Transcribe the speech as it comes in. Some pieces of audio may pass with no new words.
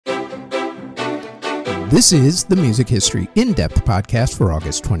This is the Music History In-Depth podcast for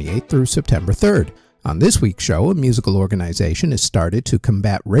August 28th through September 3rd. On this week's show, a musical organization has started to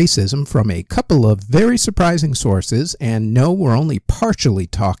combat racism from a couple of very surprising sources, and no, we're only partially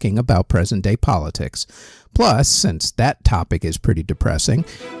talking about present-day politics. Plus, since that topic is pretty depressing,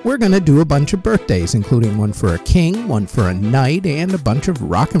 we're going to do a bunch of birthdays, including one for a king, one for a knight, and a bunch of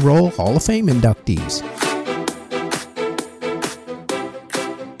Rock and Roll Hall of Fame inductees.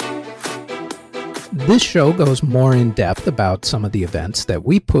 This show goes more in depth about some of the events that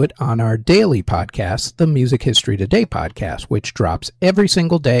we put on our daily podcast, the Music History Today podcast, which drops every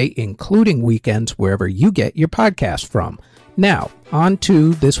single day, including weekends, wherever you get your podcast from. Now, on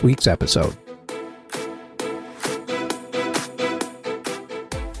to this week's episode.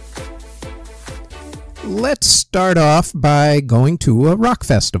 Let's start off by going to a rock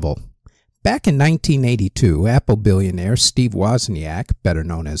festival. Back in 1982, Apple billionaire Steve Wozniak, better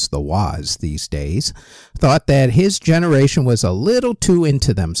known as the Woz these days, thought that his generation was a little too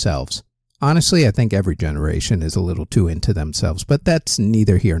into themselves. Honestly, I think every generation is a little too into themselves, but that's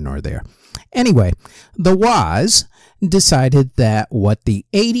neither here nor there. Anyway, the Woz decided that what the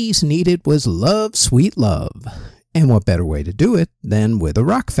 80s needed was love, sweet love. And what better way to do it than with a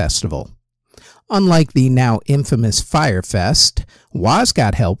rock festival? Unlike the now infamous Fyre Fest, Woz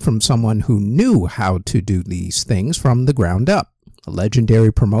got help from someone who knew how to do these things from the ground up,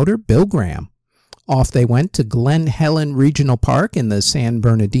 legendary promoter Bill Graham. Off they went to Glen Helen Regional Park in the San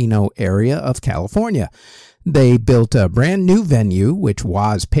Bernardino area of California. They built a brand new venue, which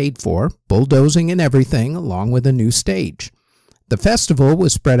Woz paid for, bulldozing and everything, along with a new stage. The festival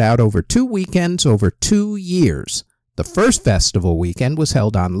was spread out over 2 weekends over 2 years. The first festival weekend was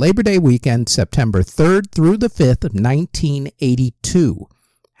held on Labor Day weekend, September 3rd through the 5th of 1982.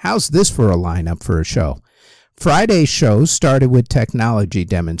 How's this for a lineup for a show? Friday's shows started with technology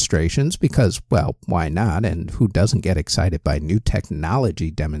demonstrations because, well, why not? And who doesn't get excited by new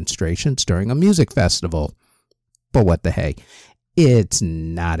technology demonstrations during a music festival? But what the hey? It's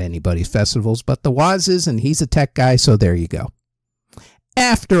not anybody's festivals but the Woz's, and he's a tech guy, so there you go.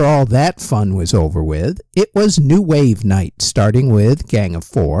 After all that fun was over with, it was New Wave night, starting with Gang of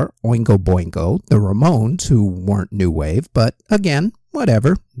Four, Oingo Boingo, the Ramones, who weren't New Wave, but again,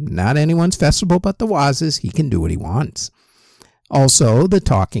 whatever, not anyone's festival but the Woz's, he can do what he wants. Also, the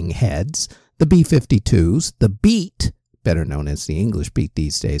Talking Heads, the B-52s, the Beat, better known as the English Beat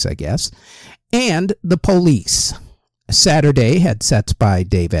these days, I guess, and the Police. Saturday had sets by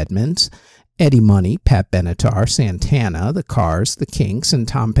Dave Edmunds, Eddie Money, Pat Benatar, Santana, The Cars, The Kinks, and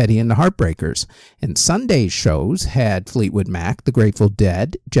Tom Petty and the Heartbreakers. And Sunday's shows had Fleetwood Mac, The Grateful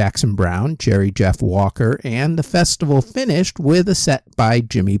Dead, Jackson Browne, Jerry Jeff Walker, and the festival finished with a set by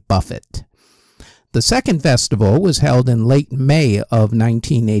Jimmy Buffett. The second festival was held in late May of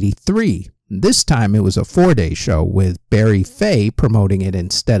 1983. This time it was a 4-day show with Barry Fay promoting it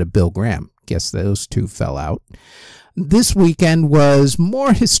instead of Bill Graham. Guess those two fell out. This weekend was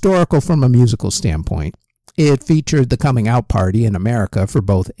more historical from a musical standpoint. It featured the coming out party in America for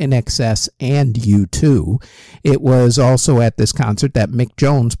both INXS and U2. It was also at this concert that Mick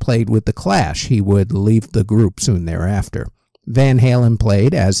Jones played with The Clash. He would leave the group soon thereafter. Van Halen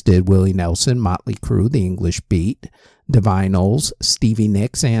played, as did Willie Nelson, Motley Crue, The English Beat, Divine Knowles, Stevie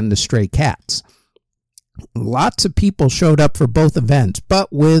Nicks, and the Stray Cats. Lots of people showed up for both events,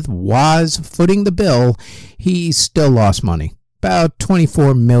 but with Woz footing the bill, he still lost money, about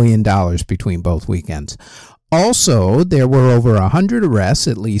 $24 million between both weekends. Also, there were over 100 arrests,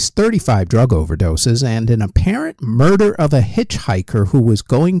 at least 35 drug overdoses, and an apparent murder of a hitchhiker who was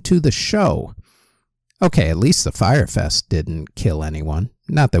going to the show. Okay, at least the Fyre Fest didn't kill anyone,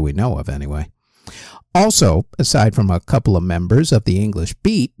 not that we know of anyway. Also, aside from a couple of members of the English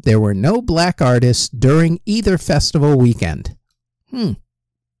Beat, there were no black artists during either festival weekend.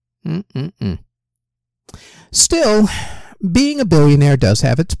 Still, being a billionaire does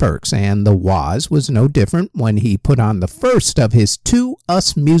have its perks, and the Woz was no different when he put on the first of his 2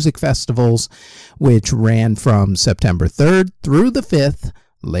 US music festivals, which ran from September 3rd through the 5th,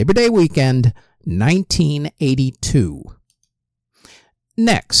 Labor Day weekend, 1982.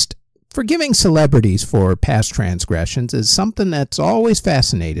 Next, forgiving celebrities for past transgressions is something that's always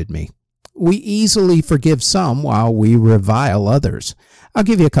fascinated me. We easily forgive some while we revile others. I'll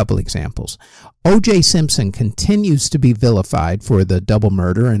give you a couple examples. O.J. Simpson continues to be vilified for the double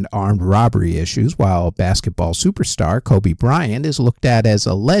murder and armed robbery issues, while basketball superstar Kobe Bryant is looked at as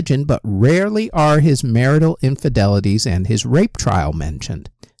a legend, but rarely are his marital infidelities and his rape trial mentioned.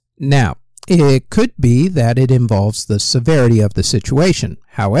 Now, It could be that it involves the severity of the situation.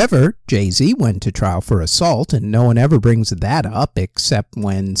 However, Jay-Z went to trial for assault, and no one ever brings that up except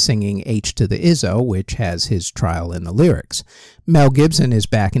when singing H to the Izzo, which has his trial in the lyrics. Mel Gibson is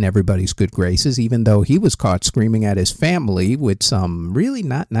back in everybody's good graces, even though he was caught screaming at his family with some really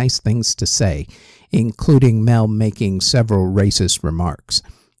not nice things to say, including Mel making several racist remarks.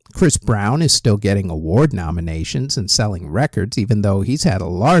 Chris Brown is still getting award nominations and selling records, even though he's had a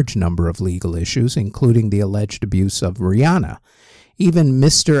large number of legal issues, including the alleged abuse of Rihanna. Even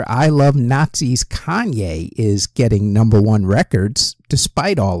Mr. I Love Nazis Kanye is getting #1 records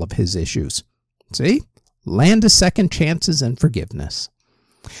despite all of his issues. See? Land of second chances and forgiveness.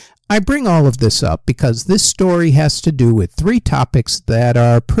 I bring all of this up because this story has to do with 3 topics that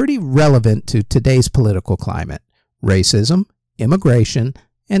are pretty relevant to today's political climate: racism, immigration,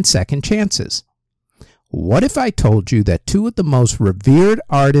 and second chances. What if I told you that 2 of the most revered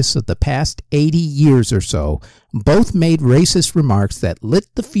artists of the past 80 years or so both made racist remarks that lit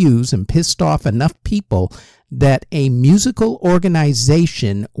the fuse and pissed off enough people that a musical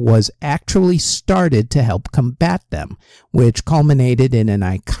organization was actually started to help combat them, which culminated in an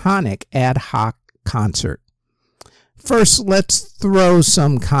iconic ad hoc concert? First, let's throw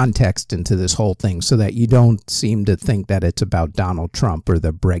some context into this whole thing so that you don't seem to think that it's about Donald Trump or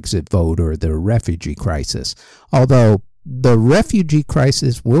the Brexit vote or the refugee crisis, although the refugee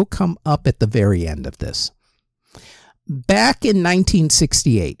crisis will come up at the very end of this. Back in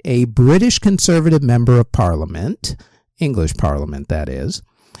 1968, a British Conservative member of Parliament, English Parliament that is,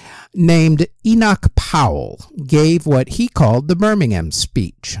 named Enoch Powell gave what he called the Birmingham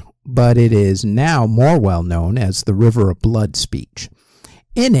speech, but it is now more well known as the River of Blood speech.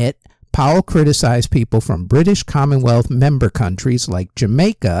 In it, Powell criticized people from British Commonwealth member countries like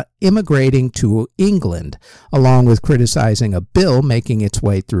Jamaica immigrating to England, along with criticizing a bill making its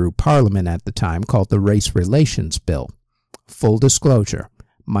way through Parliament at the time called the Race Relations Bill. Full disclosure,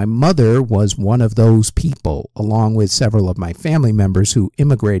 my mother was one of those people, along with several of my family members who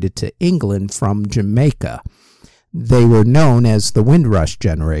immigrated to England from Jamaica. They were known as the Windrush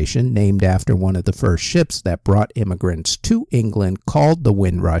generation, named after one of the first ships that brought immigrants to England called the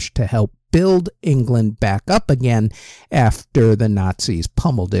Windrush to help build England back up again after the Nazis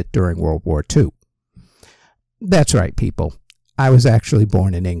pummeled it during World War II. That's right, people. I was actually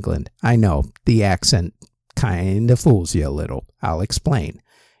born in England. I know, the accent kind of fools you a little. I'll explain.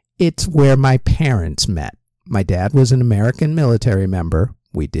 It's where my parents met. My dad was an American military member.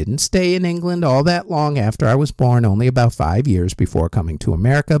 We didn't stay in England all that long after I was born, only about 5 years before coming to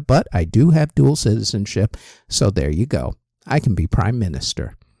America, but I do have dual citizenship, so there you go. I can be prime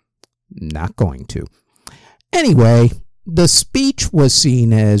minister. Not going to. Anyway, the speech was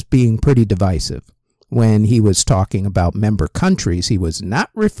seen as being pretty divisive. When he was talking about member countries, he was not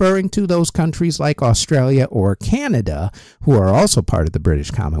referring to those countries like Australia or Canada, who are also part of the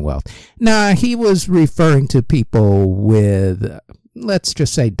British Commonwealth. Nah, he was referring to people with, let's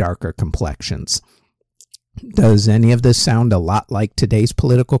just say, darker complexions. Does any of this sound a lot like today's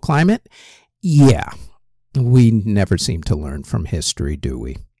political climate? Yeah, we never seem to learn from history, do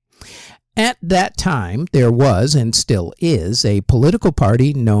we? At that time, there was, and still is, a political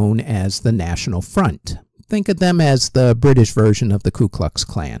party known as the National Front. Think of them as the British version of the Ku Klux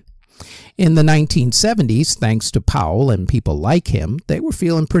Klan. In the 1970s, thanks to Powell and people like him, they were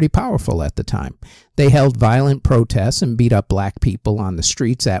feeling pretty powerful at the time. They held violent protests and beat up black people on the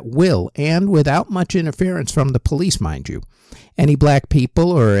streets at will, and without much interference from the police, mind you. Any black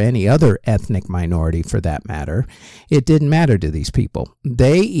people, or any other ethnic minority for that matter, it didn't matter to these people.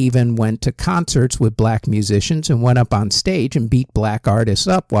 They even went to concerts with black musicians and went up on stage and beat black artists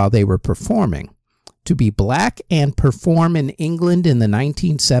up while they were performing. To be black and perform in England in the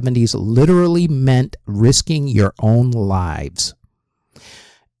 1970s literally meant risking your own lives.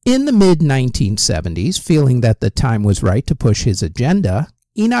 In the mid-1970s, feeling that the time was right to push his agenda,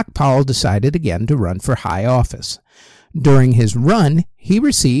 Enoch Powell decided again to run for high office. During his run, he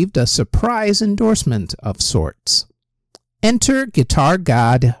received a surprise endorsement of sorts. Enter guitar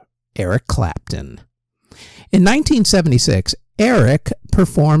god Eric Clapton. In 1976, Eric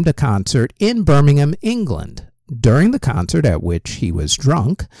performed a concert in Birmingham, England. During the concert, at which he was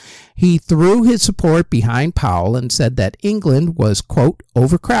drunk, he threw his support behind Powell and said that England was, quote,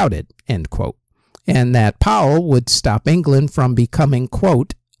 overcrowded, end quote, and that Powell would stop England from becoming,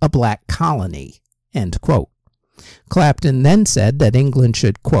 quote, a black colony, end quote. Clapton then said that England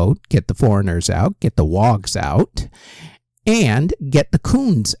should, quote, get the foreigners out, get the wogs out, and get the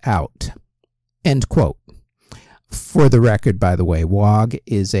coons out, end quote. For the record, by the way, WOG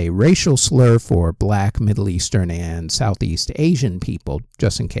is a racial slur for Black, Middle Eastern, and Southeast Asian people,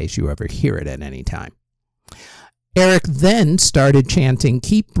 just in case you ever hear it at any time. Eric then started chanting,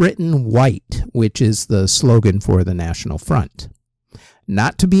 "Keep Britain White," which is the slogan for the National Front.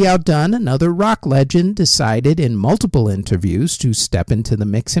 Not to be outdone, another rock legend decided in multiple interviews to step into the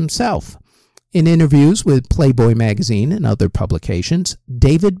mix himself. In interviews with Playboy magazine and other publications,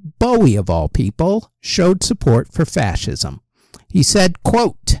 David Bowie, of all people, showed support for fascism. He said,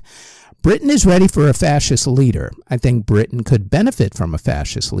 quote, "Britain is ready for a fascist leader. I think Britain could benefit from a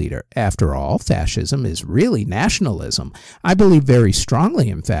fascist leader. After all, fascism is really nationalism. I believe very strongly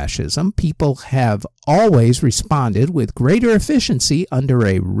in fascism. People have always responded with greater efficiency under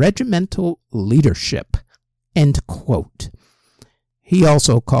a regimental leadership." End quote. He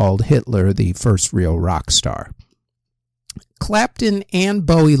also called Hitler the first real rock star. Clapton and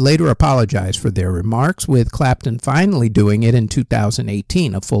Bowie later apologized for their remarks, with Clapton finally doing it in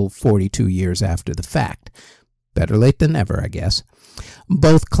 2018, a full 42 years after the fact. Better late than never, I guess.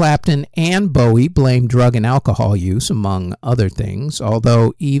 Both Clapton and Bowie blamed drug and alcohol use, among other things,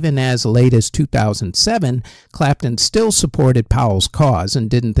 although even as late as 2007, Clapton still supported Powell's cause and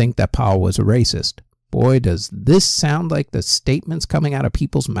didn't think that Powell was a racist. Boy, does this sound like the statements coming out of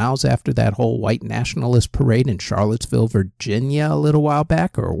people's mouths after that whole white nationalist parade in Charlottesville, Virginia a little while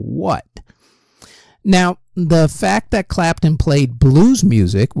back, or what? Now, the fact that Clapton played blues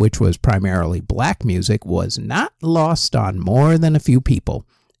music, which was primarily black music, was not lost on more than a few people,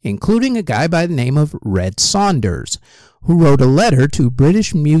 including a guy by the name of Red Saunders, who wrote a letter to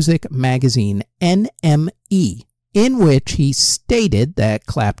British music magazine NME, in which he stated that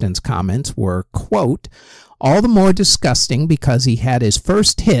Clapton's comments were, quote, "all the more disgusting because he had his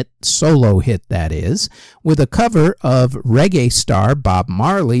first hit, solo hit that is, with a cover of reggae star Bob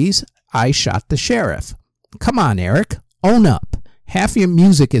Marley's I Shot the Sheriff. Come on, Eric, own up. Half your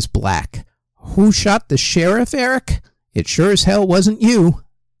music is black. Who shot the sheriff, Eric? It sure as hell wasn't you."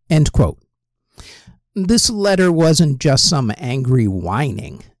 End quote. This letter wasn't just some angry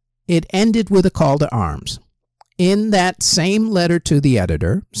whining. It ended with a call to arms. In that same letter to the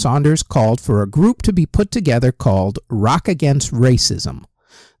editor, Saunders called for a group to be put together called Rock Against Racism.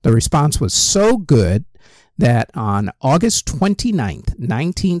 The response was so good that on August 29th,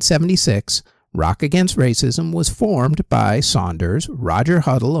 1976, Rock Against Racism was formed by Saunders, Roger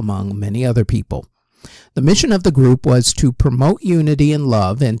Huddle, among many other people. The mission of the group was to promote unity and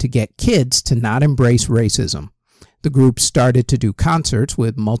love and to get kids to not embrace racism. The group started to do concerts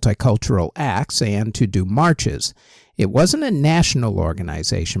with multicultural acts and to do marches. It wasn't a national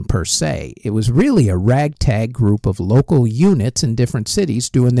organization per se. It was really a ragtag group of local units in different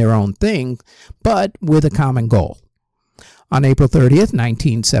cities doing their own thing, but with a common goal. On April 30th,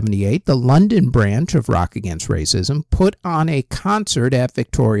 1978, the London branch of Rock Against Racism put on a concert at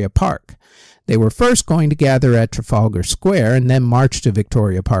Victoria Park. They were first going to gather at Trafalgar Square and then march to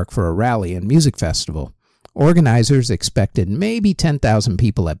Victoria Park for a rally and music festival. Organizers expected maybe 10,000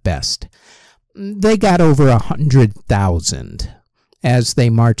 people at best. They got over 100,000. As they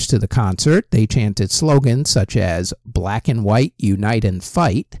marched to the concert, they chanted slogans such as "Black and White, Unite and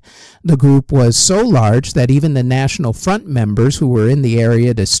Fight." The group was so large that even the National Front members who were in the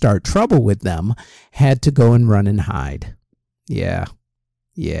area to start trouble with them had to go and run and hide. Yeah,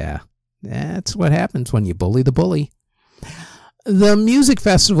 that's what happens when you bully the bully. The music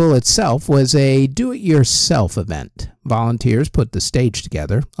festival itself was a do-it-yourself event. Volunteers put the stage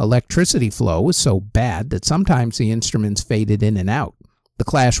together. Electricity flow was so bad that sometimes the instruments faded in and out. The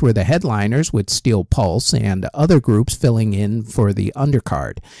Clash were the headliners, with Steel Pulse and other groups filling in for the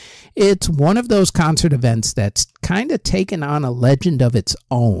undercard. It's one of those concert events that's kind of taken on a legend of its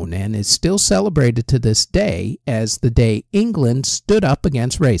own and is still celebrated to this day as the day England stood up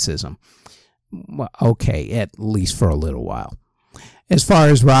against racism. Well, okay, at least for a little while. As far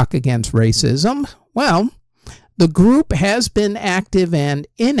as Rock Against Racism, well, the group has been active and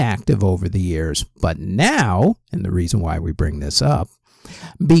inactive over the years, but now, and the reason why we bring this up,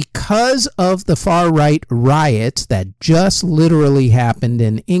 because of the far-right riots that just literally happened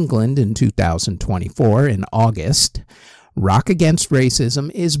in England in 2024 in August, Rock Against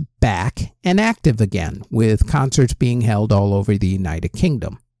Racism is back and active again, with concerts being held all over the United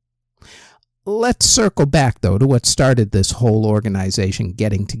Kingdom. Let's circle back, though, to what started this whole organization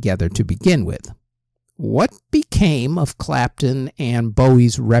getting together to begin with. What became of Clapton and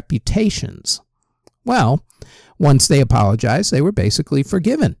Bowie's reputations? Well, once they apologized, they were basically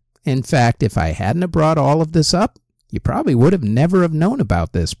forgiven. In fact, if I hadn't have brought all of this up, you probably would have never have known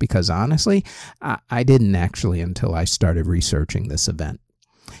about this, because honestly, I didn't actually until I started researching this event.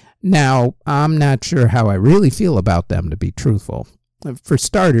 Now, I'm not sure how I really feel about them, to be truthful. For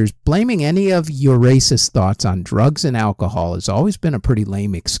starters, blaming any of your racist thoughts on drugs and alcohol has always been a pretty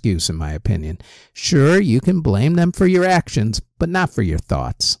lame excuse, in my opinion. Sure, you can blame them for your actions, but not for your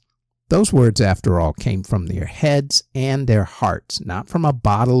thoughts. Those words, after all, came from their heads and their hearts, not from a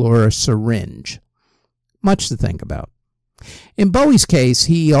bottle or a syringe. Much to think about. In Bowie's case,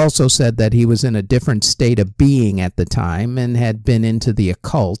 he also said that he was in a different state of being at the time and had been into the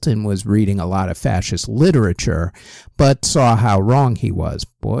occult and was reading a lot of fascist literature, but saw how wrong he was.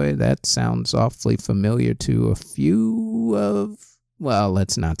 Boy, that sounds awfully familiar to a few of, well,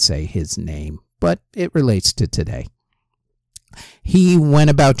 let's not say his name, but it relates to today. He went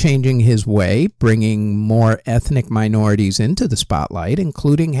about changing his way, bringing more ethnic minorities into the spotlight,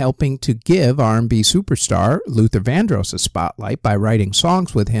 including helping to give R&B superstar Luther Vandross a spotlight by writing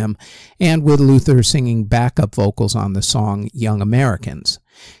songs with him, and with Luther singing backup vocals on the song Young Americans.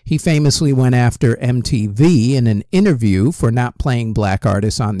 He famously went after MTV in an interview for not playing black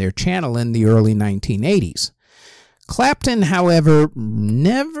artists on their channel in the early 1980s. Clapton, however,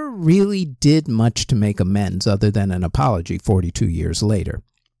 never really did much to make amends other than an apology 42 years later.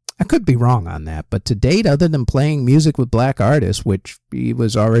 I could be wrong on that, but to date, other than playing music with black artists, which he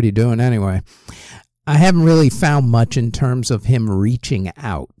was already doing anyway, I haven't really found much in terms of him reaching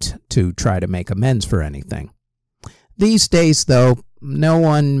out to try to make amends for anything. These days, though, no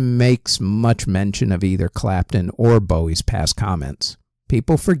one makes much mention of either Clapton or Bowie's past comments.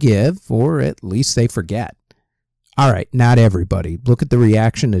 People forgive, or at least they forget. All right, not everybody. Look at the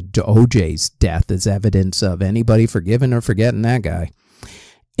reaction to OJ's death as evidence of anybody forgiving or forgetting that guy.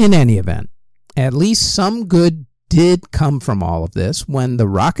 In any event, at least some good did come from all of this when the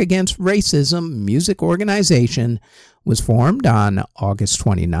Rock Against Racism music organization was formed on August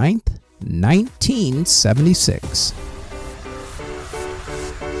 29th, 1976.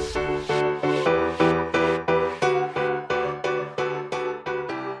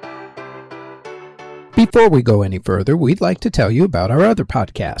 Before we go any further, we'd like to tell you about our other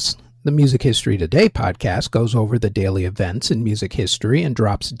podcasts. The Music History Today podcast goes over the daily events in music history and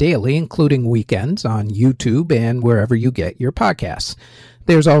drops daily, including weekends, on YouTube and wherever you get your podcasts.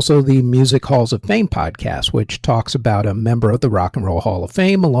 There's also the Music Halls of Fame podcast, which talks about a member of the Rock and Roll Hall of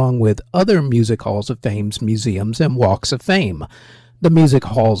Fame, along with other Music Halls of Fame's museums and walks of fame. The Music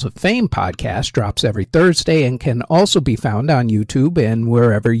Halls of Fame podcast drops every Thursday and can also be found on YouTube and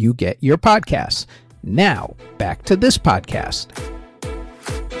wherever you get your podcasts. Now, back to this podcast.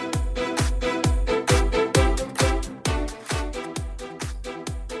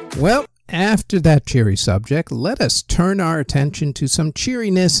 Well, after that cheery subject, let us turn our attention to some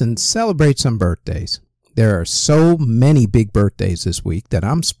cheeriness and celebrate some birthdays. There are so many big birthdays this week that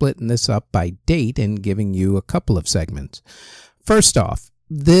I'm splitting this up by date and giving you a couple of segments. First off,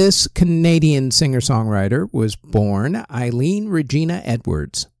 this Canadian singer-songwriter was born Eileen Regina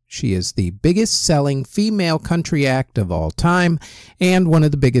Edwards. She is the biggest selling female country act of all time and one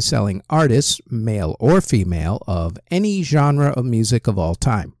of the biggest selling artists, male or female, of any genre of music of all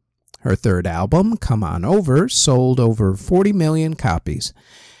time. Her third album, Come On Over, sold over 40 million copies.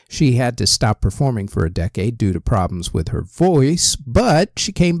 She had to stop performing for a decade due to problems with her voice, but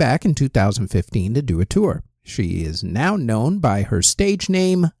she came back in 2015 to do a tour. She is now known by her stage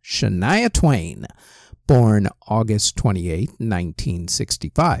name, Shania Twain. Born August 28,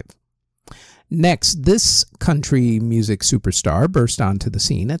 1965. Next, this country music superstar burst onto the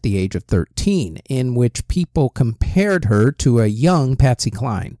scene at the age of 13, in which people compared her to a young Patsy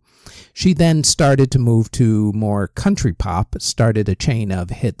Cline. She then started to move to more country pop, started a chain of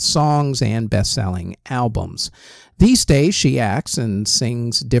hit songs and best-selling albums. These days, she acts and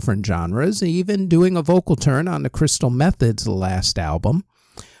sings different genres, even doing a vocal turn on the Crystal Method's last album.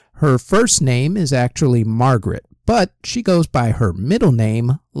 Her first name is actually Margaret, but she goes by her middle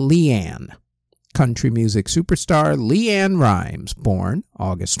name, Leanne. Country music superstar Leanne Rimes, born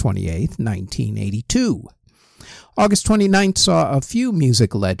August 28, 1982. August 29th saw a few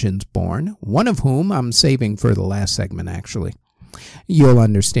music legends born, one of whom I'm saving for the last segment, actually. You'll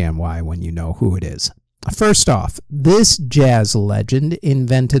understand why when you know who it is. First off, this jazz legend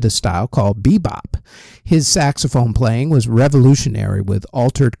invented a style called bebop. His saxophone playing was revolutionary with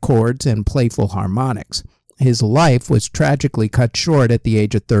altered chords and playful harmonics. His life was tragically cut short at the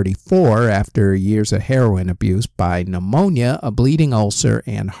age of 34 after years of heroin abuse by pneumonia, a bleeding ulcer,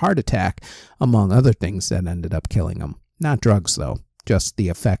 and heart attack, among other things that ended up killing him. Not drugs, though, just the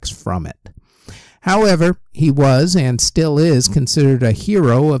effects from it. However, he was and still is considered a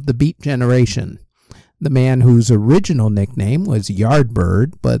hero of the beat generation. The man whose original nickname was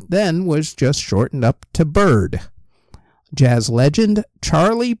Yardbird, but then was just shortened up to Bird. jazz legend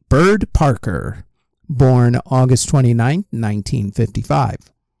Charlie Bird Parker, born August 29, 1955.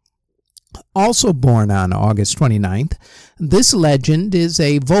 Also born on August 29th, this legend is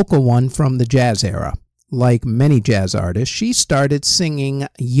a vocal one from the jazz era. Like many jazz artists, she started singing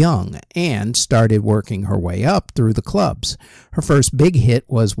young and started working her way up through the clubs. Her first big hit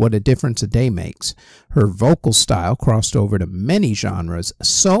was What a Difference a Day Makes. Her vocal style crossed over to many genres,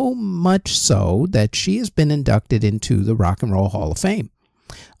 so much so that she has been inducted into the Rock and Roll Hall of Fame.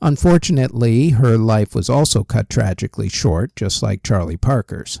 Unfortunately, her life was also cut tragically short, just like Charlie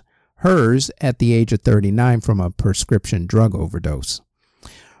Parker's. Hers at the age of 39 from a prescription drug overdose.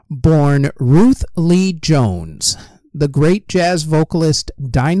 Born Ruth Lee Jones, the great jazz vocalist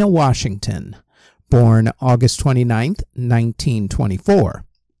Dinah Washington, born August 29, 1924.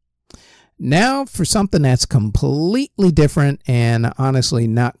 Now for something that's completely different and honestly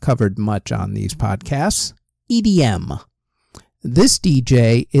not covered much on these podcasts, EDM. This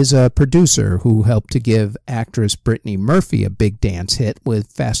DJ is a producer who helped to give actress Brittany Murphy a big dance hit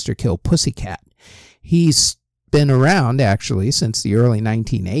with Faster Kill Pussycat. He's been around actually since the early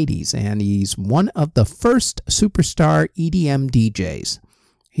 1980s, and he's one of the first superstar EDM DJs.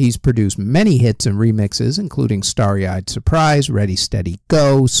 He's produced many hits and remixes, including Starry-Eyed Surprise, Ready Steady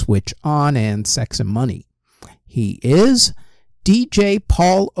Go, Switch On, and Sex and Money. He is DJ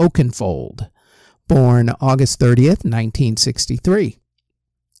Paul Oakenfold, born August 30th, 1963.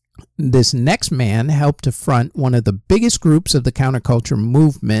 This next man helped to front one of the biggest groups of the counterculture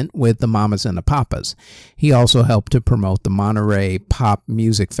movement with the Mamas and the Papas. He also helped to promote the Monterey Pop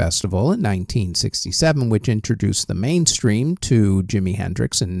Music Festival in 1967, which introduced the mainstream to Jimi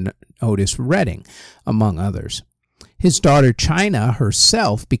Hendrix and Otis Redding, among others. His daughter China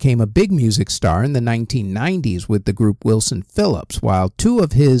herself became a big music star in the 1990s with the group Wilson Phillips, while two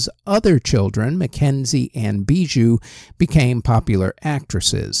of his other children, Mackenzie and Bijou, became popular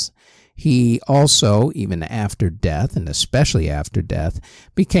actresses. He also, even after death, and especially after death,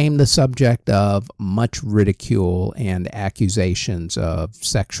 became the subject of much ridicule and accusations of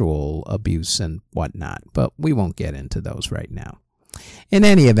sexual abuse and whatnot, but we won't get into those right now. In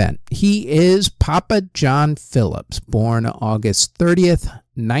any event, he is Papa John Phillips, born August 30th,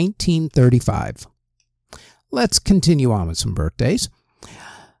 1935. Let's continue on with some birthdays.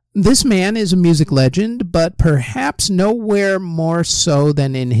 This man is a music legend, but perhaps nowhere more so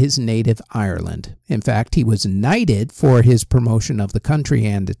than in his native Ireland. In fact, he was knighted for his promotion of the country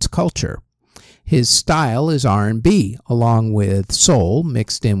and its culture. His style is R&B, along with soul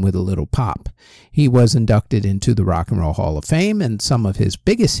mixed in with a little pop. He was inducted into the Rock and Roll Hall of Fame, and some of his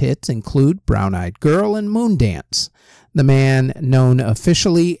biggest hits include Brown Eyed Girl and Moondance. The man, known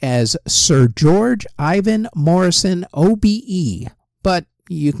officially as Sir George Ivan Morrison, OBE, but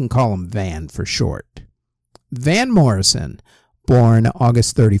you can call him Van for short. Van Morrison, born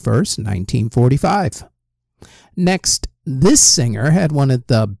August 31st, 1945. Next, this singer had one of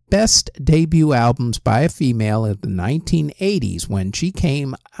the best debut albums by a female of the 1980s when she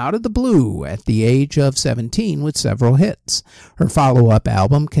came out of the blue at the age of 17 with several hits. Her follow-up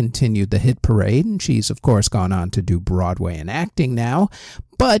album continued the hit parade, and she's of course gone on to do Broadway and acting now,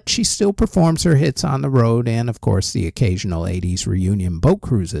 but she still performs her hits on the road and of course the occasional 80s reunion boat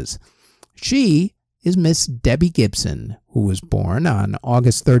cruises. She is Miss Debbie Gibson, who was born on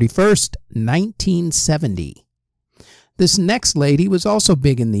August 31st, 1970. This next lady was also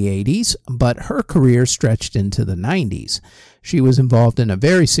big in the 80s, but her career stretched into the 90s. She was involved in a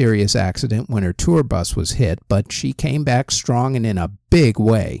very serious accident when her tour bus was hit, but she came back strong and in a big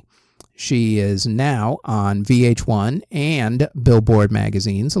way. She is now on VH1 and Billboard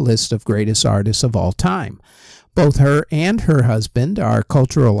magazine's list of greatest artists of all time. Both her and her husband are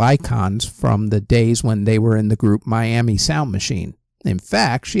cultural icons from the days when they were in the group Miami Sound Machine. In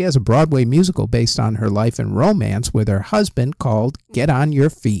fact, she has a Broadway musical based on her life and romance with her husband called Get On Your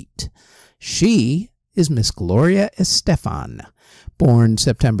Feet. She is Miss Gloria Estefan, born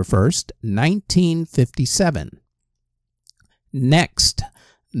September 1st, 1957. Next,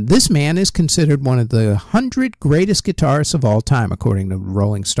 this man is considered one of the 100 greatest guitarists of all time, according to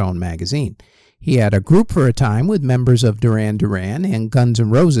Rolling Stone magazine. He had a group for a time with members of Duran Duran and Guns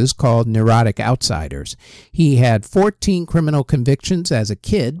N' Roses called Neurotic Outsiders. He had 14 criminal convictions as a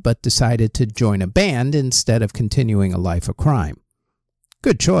kid, but decided to join a band instead of continuing a life of crime.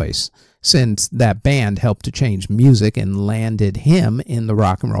 Good choice, since that band helped to change music and landed him in the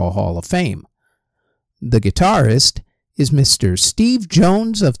Rock and Roll Hall of Fame. The guitarist is Mr. Steve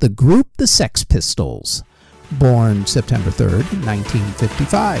Jones of the group The Sex Pistols, born September 3rd,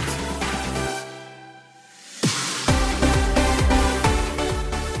 1955.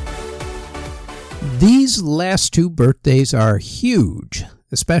 These last two birthdays are huge,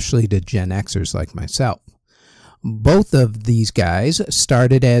 especially to Gen Xers like myself. Both of these guys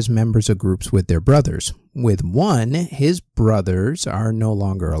started as members of groups with their brothers. With one, his brothers are no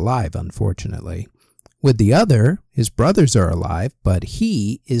longer alive, unfortunately. With the other, his brothers are alive, but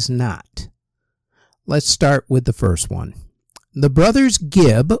he is not. Let's start with the first one. The brothers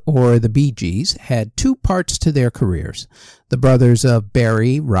Gibb, or the Bee Gees, had two parts to their careers. The brothers of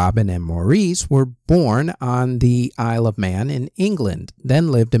Barry, Robin, and Maurice were born on the Isle of Man in England,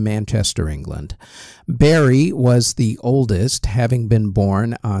 then lived in Manchester, England. Barry was the oldest, having been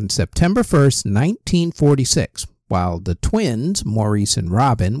born on September 1st, 1946, while the twins, Maurice and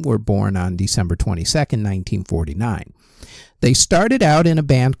Robin, were born on December 22nd, 1949. They started out in a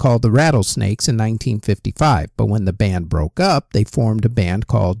band called the Rattlesnakes in 1955, but when the band broke up, they formed a band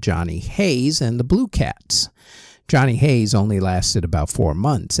called Johnny Hayes and the Blue Cats. Johnny Hayes only lasted about 4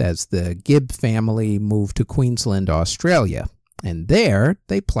 months as the Gibb family moved to Queensland, Australia, and there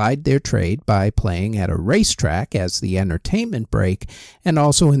they plied their trade by playing at a racetrack as the entertainment break and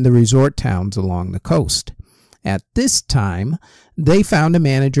also in the resort towns along the coast. At this time, they found a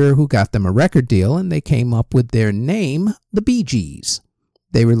manager who got them a record deal, and they came up with their name, the Bee Gees.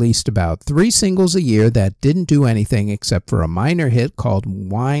 They released about 3 singles a year that didn't do anything except for a minor hit called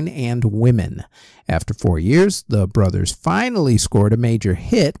Wine and Women. After 4 years, the brothers finally scored a major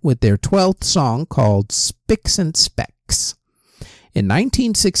hit with their 12th song called Spicks and Specks. In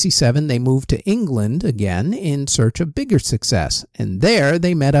 1967, they moved to England again in search of bigger success, and there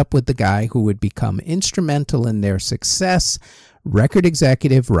they met up with the guy who would become instrumental in their success, record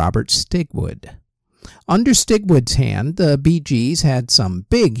executive Robert Stigwood. Under Stigwood's hand, the Bee Gees had some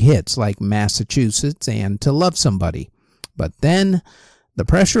big hits like Massachusetts and To Love Somebody, but then the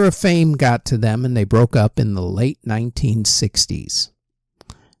pressure of fame got to them and they broke up in the late 1960s.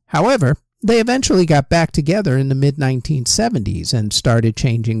 However, they eventually got back together in the mid-1970s and started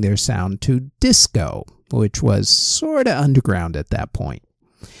changing their sound to disco, which was sort of underground at that point.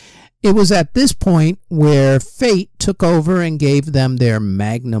 It was at this point where fate took over and gave them their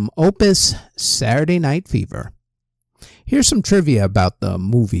magnum opus, Saturday Night Fever. Here's some trivia about the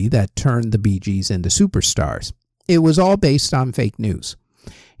movie that turned the Bee Gees into superstars. It was all based on fake news.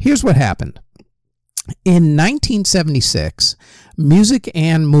 Here's what happened. In 1976, music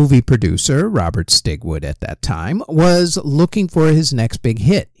and movie producer Robert Stigwood at that time was looking for his next big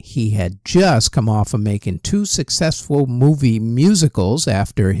hit. He had just come off of making 2 successful movie musicals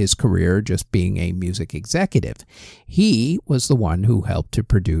after his career just being a music executive. He was the one who helped to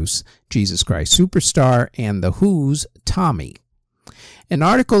produce Jesus Christ Superstar and The Who's Tommy. An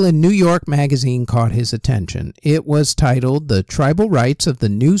article in New York Magazine caught his attention. It was titled The Tribal Rights of the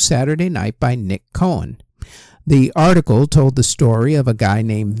New Saturday Night by Nick Cohen. The article told the story of a guy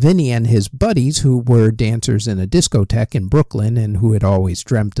named Vinny and his buddies who were dancers in a discotheque in Brooklyn and who had always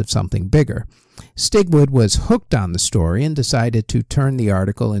dreamt of something bigger. Stigwood was hooked on the story and decided to turn the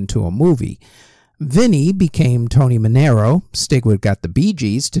article into a movie. Vinny became Tony Manero. Stigwood got the Bee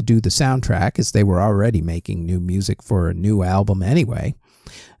Gees to do the soundtrack as they were already making new music for a new album anyway.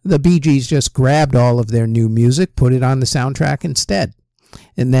 The Bee Gees just grabbed all of their new music, put it on the soundtrack instead.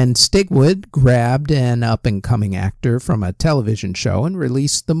 And then Stigwood grabbed an up-and-coming actor from a television show and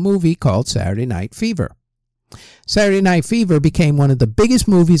released the movie called Saturday Night Fever. Saturday Night Fever became one of the biggest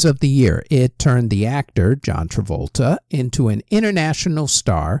movies of the year. It turned the actor, John Travolta, into an international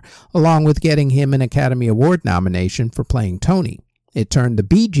star, along with getting him an Academy Award nomination for playing Tony. It turned the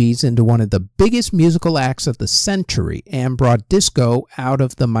Bee Gees into one of the biggest musical acts of the century and brought disco out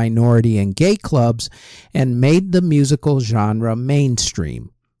of the minority and gay clubs and made the musical genre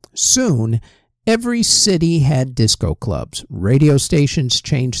mainstream. Soon, every city had disco clubs. Radio stations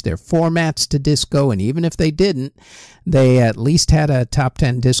changed their formats to disco, and even if they didn't, they at least had a top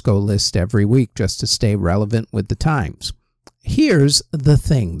 10 disco list every week just to stay relevant with the times. Here's the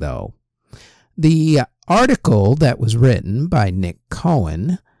thing, though. The article that was written by Nick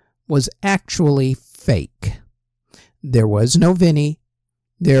Cohen was actually fake. There was no Vinny.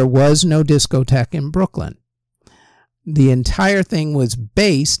 There was no discotheque in Brooklyn. The entire thing was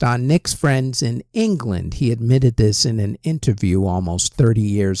based on Nick's friends in England. He admitted this in an interview almost 30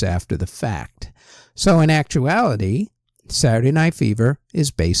 years after the fact. So in actuality, Saturday Night Fever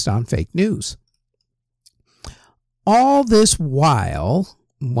is based on fake news. All this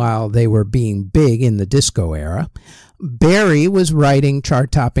while they were being big in the disco era, Barry was writing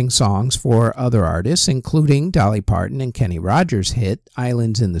chart-topping songs for other artists, including Dolly Parton and Kenny Rogers' hit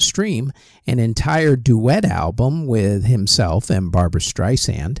Islands in the Stream, an entire duet album with himself and Barbra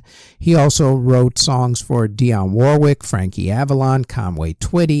Streisand. He also wrote songs for Dionne Warwick, Frankie Avalon, Conway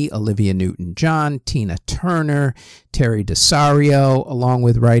Twitty, Olivia Newton-John, Tina Turner, Terry DeSario, along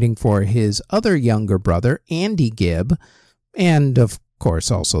with writing for his other younger brother, Andy Gibb, and, of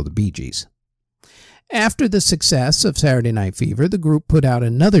course, also the Bee Gees. After the success of Saturday Night Fever, the group put out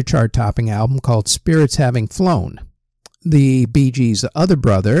another chart-topping album called Spirits Having Flown. The Bee Gees' other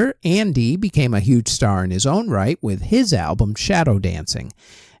brother, Andy, became a huge star in his own right with his album Shadow Dancing.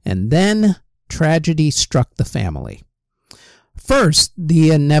 And then tragedy struck the family. First,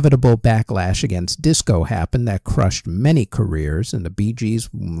 the inevitable backlash against disco happened that crushed many careers, and the Bee Gees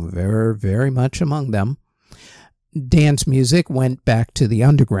were very much among them. Dance music went back to the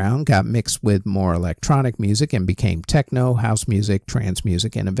underground, got mixed with more electronic music, and became techno, house music, trance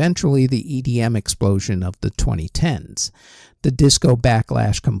music, and eventually the EDM explosion of the 2010s. The disco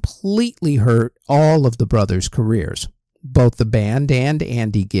backlash completely hurt all of the brothers' careers. Both the band and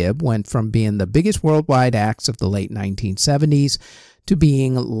Andy Gibb went from being the biggest worldwide acts of the late 1970s to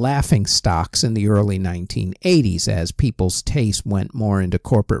being laughingstocks in the early 1980s as people's taste went more into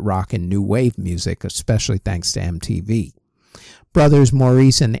corporate rock and new wave music, especially thanks to MTV. Brothers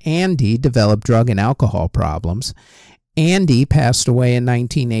Maurice and Andy developed drug and alcohol problems. Andy passed away in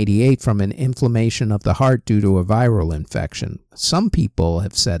 1988 from an inflammation of the heart due to a viral infection. Some people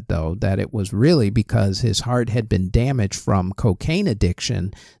have said, though, that it was really because his heart had been damaged from cocaine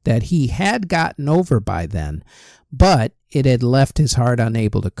addiction that he had gotten over by then, but it had left his heart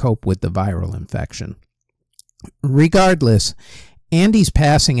unable to cope with the viral infection. Regardless, Andy's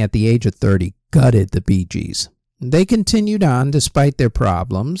passing at the age of 30 gutted the Bee Gees. They continued on despite their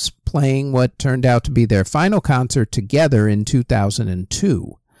problems, playing what turned out to be their final concert together in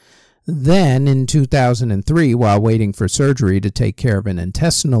 2002. Then, in 2003, while waiting for surgery to take care of an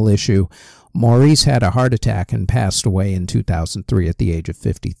intestinal issue, Maurice had a heart attack and passed away in 2003 at the age of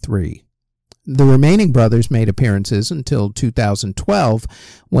 53. The remaining brothers made appearances until 2012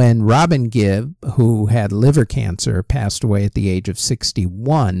 when Robin Gibb, who had liver cancer, passed away at the age of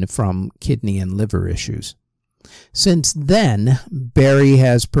 61 from kidney and liver issues. Since then, Barry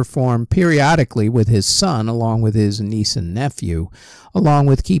has performed periodically with his son along with his niece and nephew, along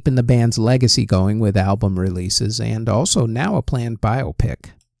with keeping the band's legacy going with album releases and also now a planned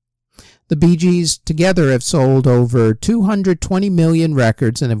biopic. The Bee Gees together have sold over 220 million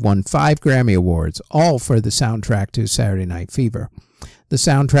records and have won 5 Grammy Awards, all for the soundtrack to Saturday Night Fever. The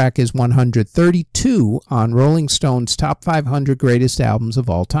soundtrack is 132 on Rolling Stone's Top 500 Greatest Albums of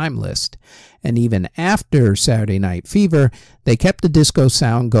All Time list. And even after Saturday Night Fever, they kept the disco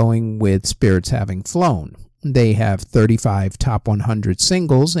sound going with Spirits Having Flown. They have 35 top 100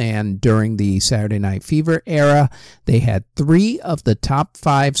 singles, and during the Saturday Night Fever era, they had 3 of the top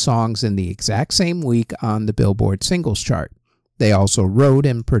 5 songs in the exact same week on the Billboard singles chart. They also wrote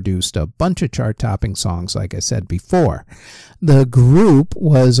and produced a bunch of chart-topping songs, like I said before. The group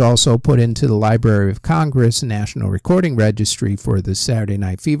was also put into the Library of Congress National Recording Registry for the Saturday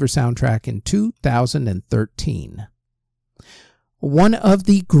Night Fever soundtrack in 2013. One of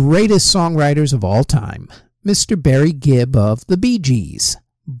the greatest songwriters of all time, Mr. Barry Gibb of the Bee Gees,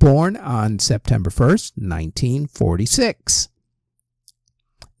 born on September 1st, 1946.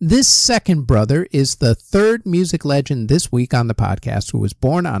 This second brother is the third music legend this week on the podcast who was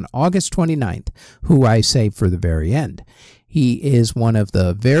born on August 29th, who I saved for the very end. He is one of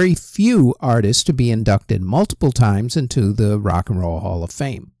the very few artists to be inducted multiple times into the Rock and Roll Hall of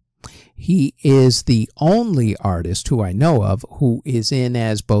Fame. He is the only artist who I know of who is in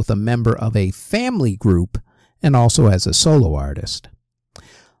as both a member of a family group and also as a solo artist.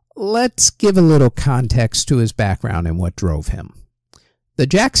 Let's give a little context to his background and what drove him. The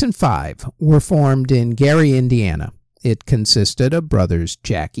Jackson 5 were formed in Gary, Indiana. It consisted of brothers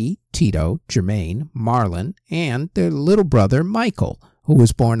Jackie, Tito, Jermaine, Marlon, and their little brother Michael, who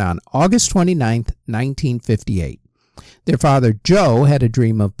was born on August 29, 1958. Their father Joe had a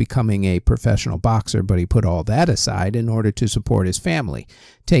dream of becoming a professional boxer, but he put all that aside in order to support his family,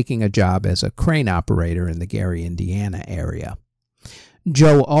 taking a job as a crane operator in the Gary, Indiana area.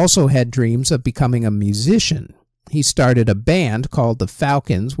 Joe also had dreams of becoming a musician. He started a band called the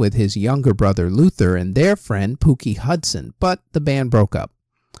Falcons with his younger brother Luther and their friend Pookie Hudson, but the band broke up.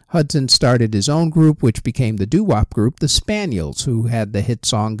 Hudson started his own group, which became the doo-wop group, the Spaniels, who had the hit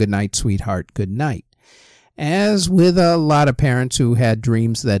song Goodnight Sweetheart, Goodnight. As with a lot of parents who had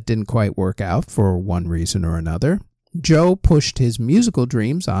dreams that didn't quite work out for one reason or another, Joe pushed his musical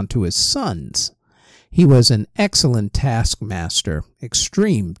dreams onto his sons. He was an excellent taskmaster,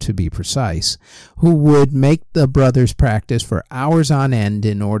 extreme to be precise, who would make the brothers practice for hours on end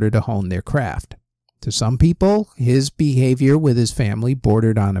in order to hone their craft. To some people, his behavior with his family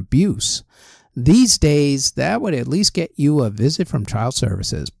bordered on abuse. These days, that would at least get you a visit from child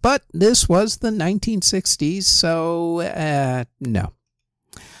services. But this was the 1960s, so no.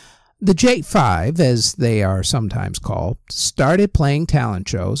 The J5, as they are sometimes called, started playing talent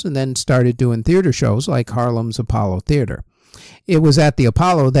shows and then started doing theater shows like Harlem's Apollo Theater. It was at the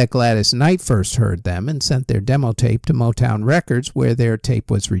Apollo that Gladys Knight first heard them and sent their demo tape to Motown Records, where their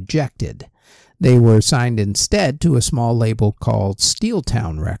tape was rejected. They were signed instead to a small label called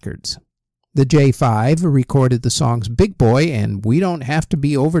Steeltown Records. The J5 recorded the songs Big Boy and We Don't Have to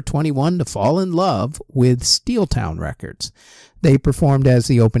Be Over 21 to Fall in Love with Steeltown Records. They performed as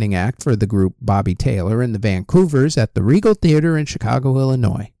the opening act for the group Bobby Taylor and the Vancouvers at the Regal Theater in Chicago,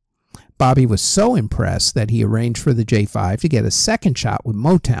 Illinois. Bobby was so impressed that he arranged for the J5 to get a second shot with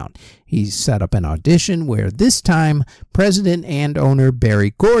Motown. He set up an audition where this time president and owner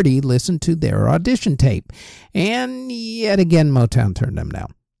Berry Gordy listened to their audition tape. And yet again Motown turned them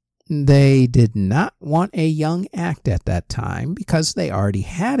down. They did not want a young act at that time because they already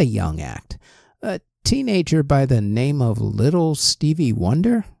had a young act. A teenager by the name of Little Stevie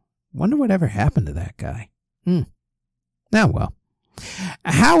Wonder? Wonder whatever happened to that guy. Now well.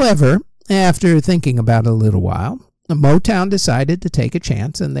 However, after thinking about it a little while, Motown decided to take a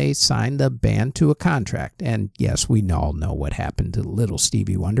chance and they signed the band to a contract. And yes, we all know what happened to Little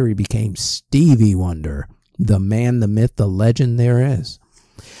Stevie Wonder. He became Stevie Wonder, the man, the myth, the legend there is.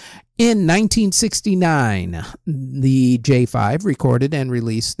 In 1969, the J5 recorded and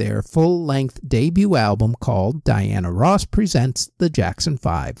released their full-length debut album called Diana Ross Presents the Jackson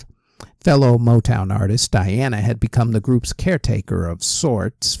 5. Fellow Motown artist Diana had become the group's caretaker of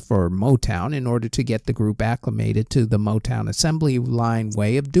sorts for Motown in order to get the group acclimated to the Motown assembly line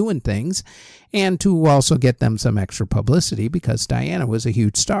way of doing things and to also get them some extra publicity because Diana was a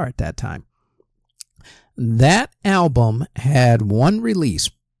huge star at that time. That album had one release,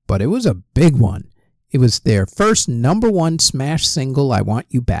 but it was a big one. It was their first #1 smash single, I Want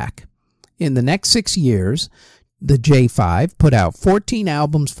You Back. In the next 6 years, the J5 put out 14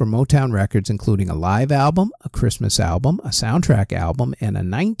 albums for Motown Records, including a live album, a Christmas album, a soundtrack album, and a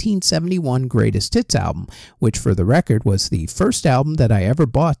 1971 Greatest Hits album, which for the record was the first album that I ever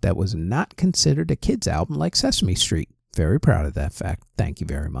bought that was not considered a kid's album like Sesame Street. Very proud of that fact. Thank you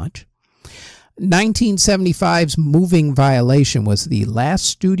very much. 1975's Moving Violation was the last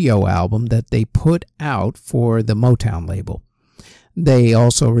studio album that they put out for the Motown label. They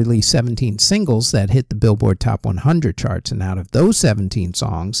also released 17 singles that hit the Billboard Top 100 charts, and out of those 17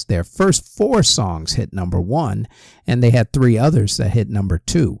 songs, their first 4 songs hit #1, and they had 3 others that hit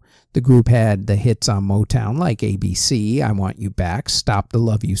 #2. The group had the hits on Motown like ABC, I Want You Back, Stop the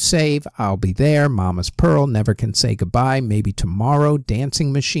Love You Save, I'll Be There, Mama's Pearl, Never Can Say Goodbye, Maybe Tomorrow,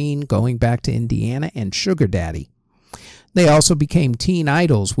 Dancing Machine, Going Back to Indiana, and Sugar Daddy. They also became teen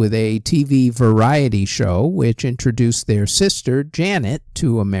idols with a TV variety show which introduced their sister, Janet,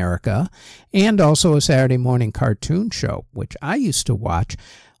 to America, and also a Saturday morning cartoon show, which I used to watch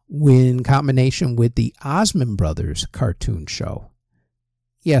in combination with the Osmond Brothers cartoon show.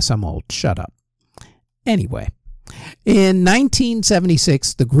 Yes, I'm old. Shut up. Anyway, in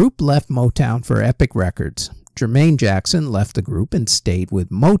 1976, the group left Motown for Epic Records. Jermaine Jackson left the group and stayed with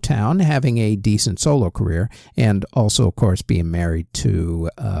Motown, having a decent solo career, and also, of course, being married to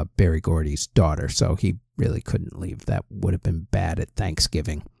Berry Gordy's daughter, so he really couldn't leave. That would have been bad at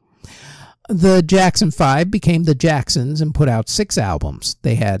Thanksgiving. The Jackson 5 became the Jacksons and put out 6 albums.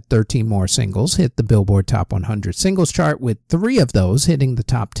 They had 13 more singles, hit the Billboard Top 100 singles chart, with 3 of those hitting the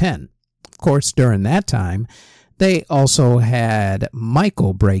top 10. Of course, during that time, they also had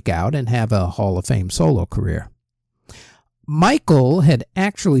Michael break out and have a Hall of Fame solo career. Michael had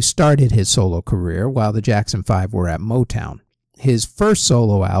actually started his solo career while the Jackson 5 were at Motown. His first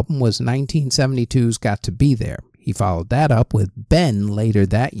solo album was 1972's Got to Be There. He followed that up with Ben later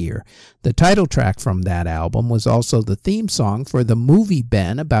that year. The title track from that album was also the theme song for the movie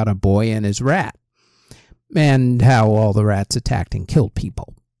Ben about a boy and his rat, and how all the rats attacked and killed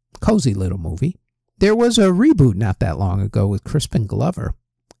people. Cozy little movie. There was a reboot not that long ago with Crispin Glover.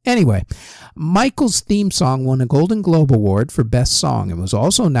 Anyway, Michael's theme song won a Golden Globe Award for Best Song and was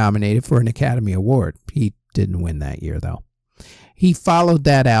also nominated for an Academy Award. He didn't win that year, though. He followed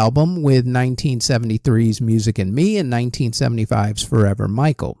that album with 1973's Music and Me and 1975's Forever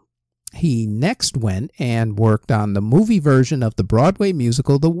Michael. He next went and worked on the movie version of the Broadway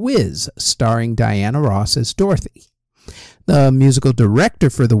musical The Wiz, starring Diana Ross as Dorothy. The musical director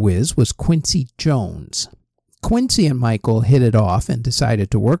for The Wiz was Quincy Jones. Quincy and Michael hit it off and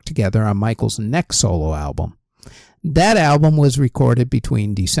decided to work together on Michael's next solo album. That album was recorded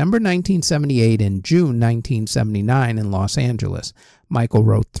between December 1978 and June 1979 in Los Angeles. Michael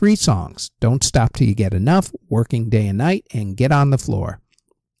wrote 3 songs: Don't Stop Till You Get Enough, Working Day and Night, and Get on the Floor.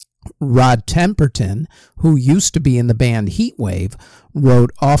 Rod Temperton, who used to be in the band Heatwave,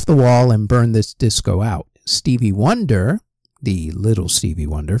 wrote Off the Wall and Burn This Disco Out. Stevie Wonder, the little Stevie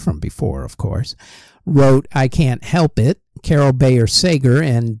Wonder from before, of course, wrote I Can't Help It. Carol Bayer Sager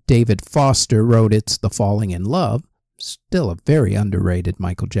and David Foster wrote It's the Falling in Love. Still a very underrated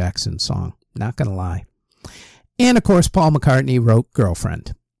Michael Jackson song, not gonna lie. And of course, Paul McCartney wrote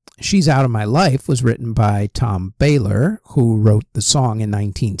Girlfriend. She's Out of My Life was written by Tom Baylor, who wrote the song in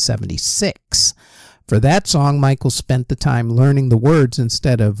 1976. For that song, Michael spent the time learning the words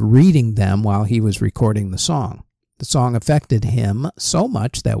instead of reading them while he was recording the song. The song affected him so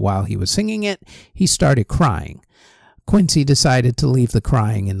much that while he was singing it, he started crying. Quincy decided to leave the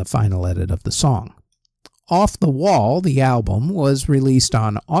crying in the final edit of the song. Off the Wall, the album, was released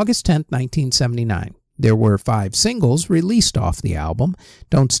on August 10, 1979. There were 5 singles released off the album.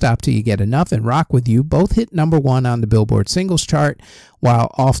 Don't Stop Till You Get Enough and Rock With You both hit #1 on the Billboard Singles Chart,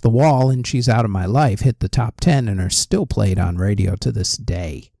 while Off the Wall and She's Out of My Life hit the top 10 and are still played on radio to this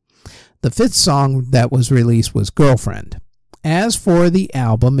day. The 5th song that was released was Girlfriend. As for the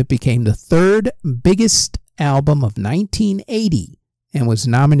album, it became the 3rd biggest album of 1980 and was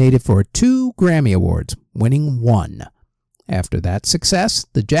nominated for 2 Grammy Awards, winning 1. After that success,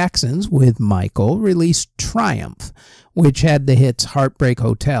 the Jacksons, with Michael, released Triumph, which had the hits Heartbreak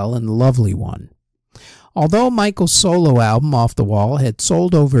Hotel and Lovely One. Although Michael's solo album, Off the Wall, had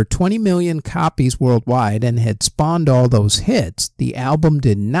sold over 20 million copies worldwide and had spawned all those hits, the album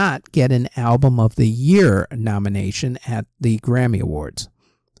did not get an Album of the Year nomination at the Grammy Awards.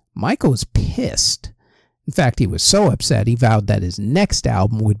 Michael was pissed. In fact, he was so upset he vowed that his next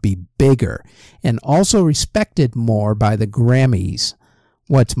album would be bigger and also respected more by the Grammys.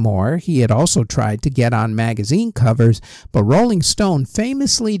 What's more, he had also tried to get on magazine covers, but Rolling Stone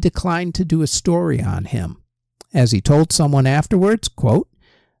famously declined to do a story on him. As he told someone afterwards, quote,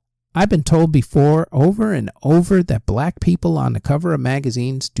 I've been told before over and over that black people on the cover of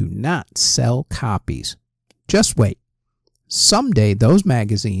magazines do not sell copies. Just wait. Someday those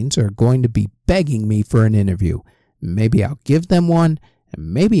magazines are going to be begging me for an interview. Maybe I'll give them one,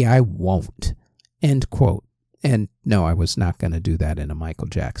 and maybe I won't. End quote. And no, I was not going to do that in a Michael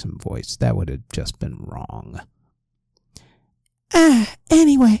Jackson voice. That would have just been wrong.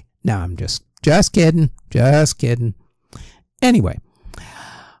 Anyway. No, I'm just kidding. Just kidding. Anyway,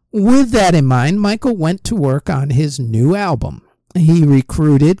 with that in mind, Michael went to work on his new album. He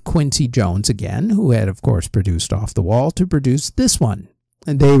recruited Quincy Jones again, who had, of course, produced Off the Wall, to produce this one.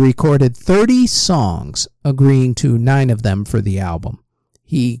 And they recorded 30 songs, agreeing to 9 of them for the album.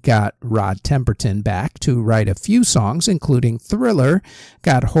 He got Rod Temperton back to write a few songs, including Thriller,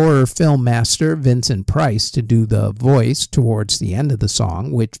 got horror film master Vincent Price to do the voice towards the end of the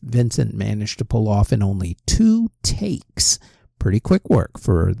song, which Vincent managed to pull off in only 2 takes. Pretty quick work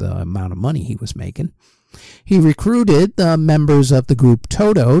for the amount of money he was making. He recruited the members of the group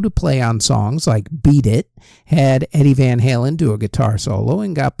Toto to play on songs like Beat It, had Eddie Van Halen do a guitar solo,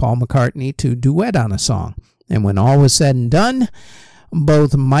 and got Paul McCartney to duet on a song. And when all was said and done,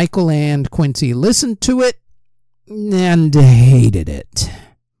 both Michael and Quincy listened to it and hated it.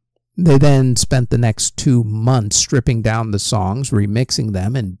 They then spent the next 2 months stripping down the songs, remixing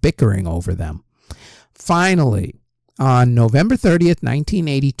them, and bickering over them. Finally, on November 30th,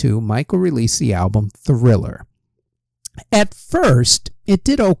 1982, Michael released the album Thriller. At first, it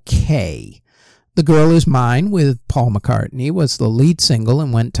did okay. The Girl Is Mine with Paul McCartney was the lead single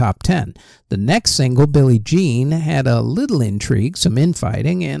and went top 10. The next single, Billie Jean, had a little intrigue, some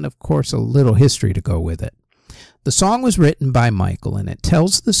infighting, and of course a little history to go with it. The song was written by Michael, and it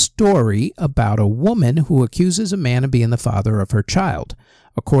tells the story about a woman who accuses a man of being the father of her child.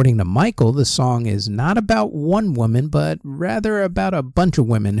 According to Michael, the song is not about one woman, but rather about a bunch of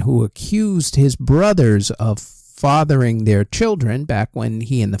women who accused his brothers of fathering their children back when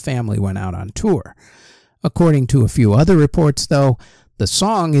he and the family went out on tour. According to a few other reports, though, the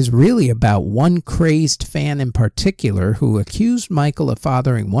song is really about one crazed fan in particular who accused Michael of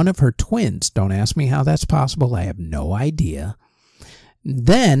fathering one of her twins. Don't ask me how that's possible. I have no idea.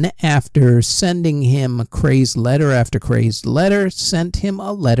 Then, after sending him crazed letter after crazed letter, sent him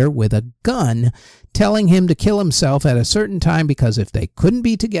a letter with a gun telling him to kill himself at a certain time because if they couldn't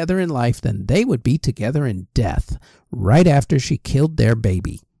be together in life, then they would be together in death, right after she killed their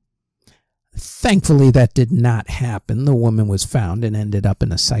baby. Thankfully, that did not happen. The woman was found and ended up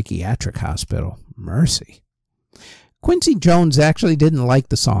in a psychiatric hospital. Mercy. Quincy Jones actually didn't like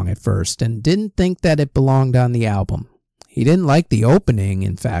the song at first and didn't think that it belonged on the album. He didn't like the opening,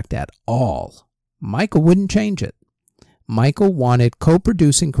 in fact, at all. Michael wouldn't change it. Michael wanted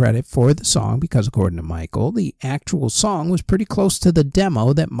co-producing credit for the song because, according to Michael, the actual song was pretty close to the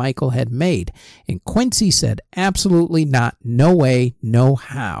demo that Michael had made. And Quincy said, absolutely not, no way, no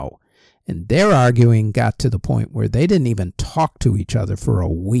how. And their arguing got to the point where they didn't even talk to each other for a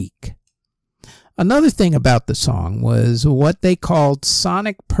week. Another thing about the song was what they called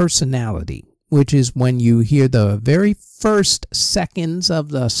sonic personality, which is when you hear the very first seconds of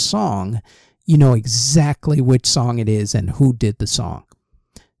the song, you know exactly which song it is and who did the song.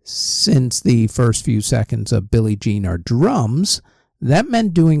 Since the first few seconds of Billie Jean are drums, that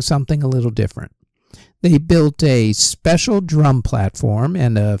meant doing something a little different. They built a special drum platform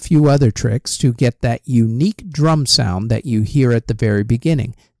and a few other tricks to get that unique drum sound that you hear at the very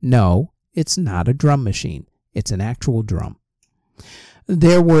beginning. No, it's not a drum machine. It's an actual drum.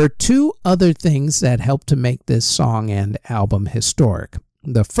 There were two other things that helped to make this song and album historic.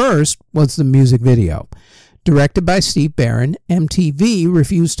 The first was the music video. Directed by Steve Barron, MTV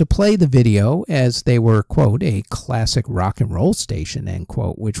refused to play the video as they were, quote, a classic rock and roll station, end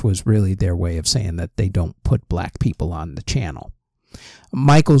quote, which was really their way of saying that they don't put black people on the channel.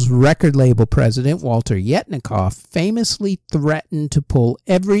 Michael's record label president, Walter Yetnikoff, famously threatened to pull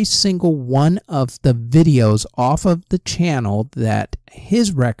every single one of the videos off of the channel that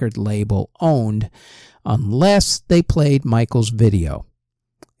his record label owned unless they played Michael's video.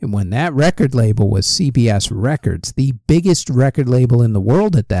 And when that record label was CBS Records, the biggest record label in the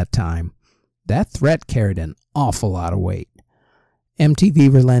world at that time, that threat carried an awful lot of weight.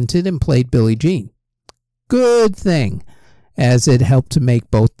 MTV relented and played Billie Jean. Good thing, as it helped to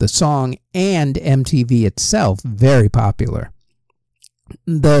make both the song and MTV itself very popular.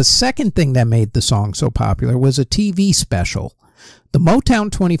 The second thing that made the song so popular was a TV special. The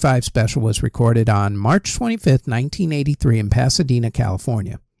Motown 25 special was recorded on March 25, 1983 in Pasadena,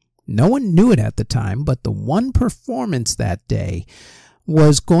 California. No one knew it at the time, but the one performance that day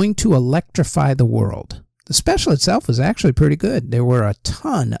was going to electrify the world. The special itself was actually pretty good. There were a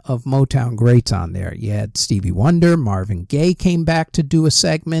ton of Motown greats on there. You had Stevie Wonder, Marvin Gaye came back to do a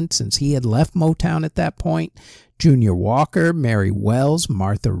segment since he had left Motown at that point. Junior Walker, Mary Wells,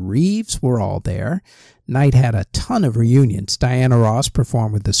 Martha Reeves were all there. Night had a ton of reunions. Diana Ross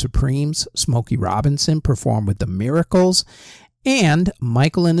performed with the Supremes, Smokey Robinson performed with the Miracles, and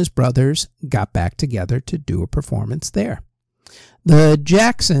Michael and his brothers got back together to do a performance there. The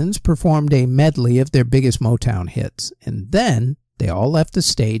Jacksons performed a medley of their biggest Motown hits, and then they all left the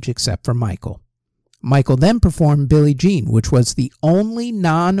stage except for Michael. Michael then performed Billie Jean, which was the only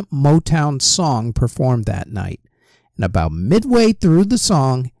non-Motown song performed that night. And about midway through the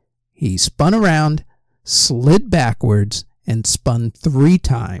song, he spun around, slid backwards, and spun 3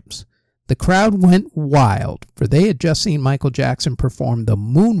 times. The crowd went wild, for they had just seen Michael Jackson perform the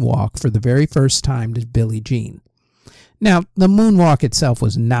moonwalk for the very first time to Billie Jean. Now, the moonwalk itself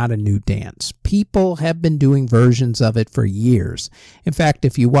was not a new dance. People have been doing versions of it for years. In fact,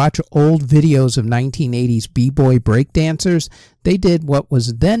 if you watch old videos of 1980s b-boy breakdancers, they did what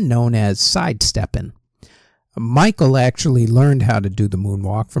was then known as sidestepping. Michael actually learned how to do the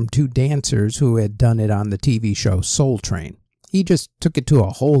moonwalk from 2 dancers who had done it on the TV show Soul Train. He just took it to a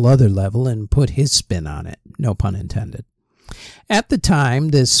whole other level and put his spin on it, no pun intended. At the time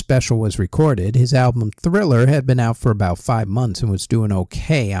this special was recorded, his album Thriller had been out for about 5 months and was doing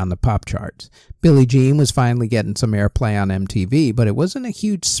okay on the pop charts. Billie Jean was finally getting some airplay on MTV, but it wasn't a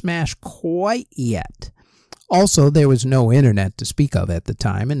huge smash quite yet. Also, there was no internet to speak of at the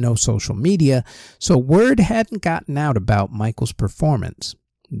time and no social media, so word hadn't gotten out about Michael's performance.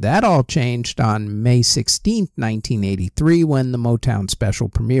 That all changed on May 16, 1983, when the Motown special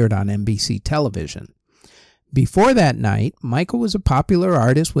premiered on NBC television. Before that night, Michael was a popular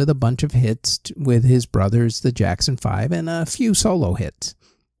artist with a bunch of hits with his brothers, the Jackson 5, and a few solo hits.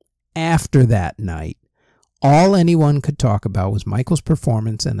 After that night, all anyone could talk about was Michael's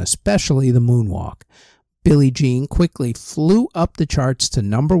performance and especially the moonwalk. Billie Jean quickly flew up the charts to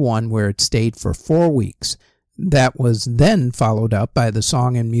 #1, where it stayed for 4 weeks. That was then followed up by the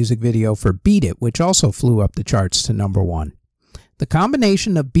song and music video for Beat It, which also flew up the charts to #1. The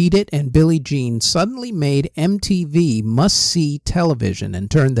combination of Beat It and Billie Jean suddenly made MTV must-see television and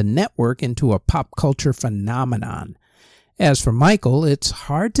turned the network into a pop culture phenomenon. As for Michael, it's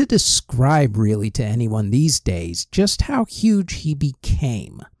hard to describe really to anyone these days just how huge he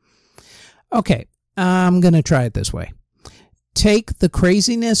became. Okay, I'm going to try it this way. Take the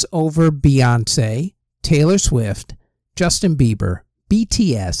craziness over Beyonce, Taylor Swift, Justin Bieber,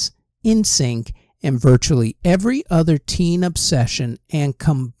 BTS, NSYNC, and virtually every other teen obsession and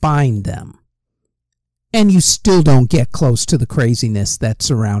combine them, and you still don't get close to the craziness that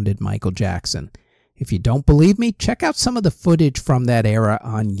surrounded Michael Jackson. If you don't believe me, check out some of the footage from that era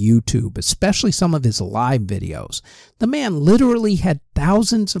on YouTube, especially some of his live videos. The man literally had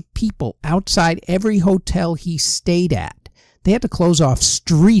thousands of people outside every hotel he stayed at. They had to close off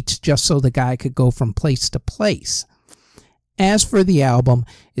streets just so the guy could go from place to place. As for the album,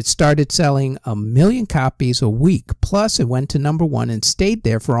 it started selling 1 million copies a week, plus it went to #1 and stayed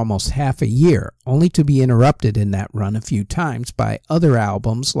there for almost half a year, only to be interrupted in that run a few times by other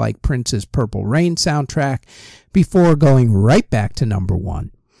albums like Prince's Purple Rain soundtrack, before going right back to #1.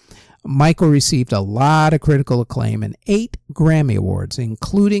 Michael received a lot of critical acclaim and 8 Grammy Awards,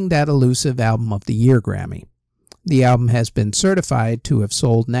 including that elusive Album of the Year Grammy. The album has been certified to have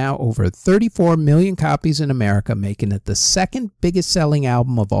sold now over 34 million copies in America, making it the second biggest selling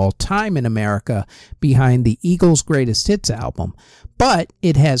album of all time in America, behind the Eagles' Greatest Hits album, but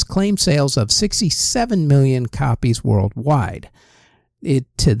it has claimed sales of 67 million copies worldwide. It,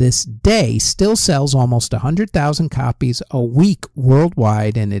 to this day, still sells almost 100,000 copies a week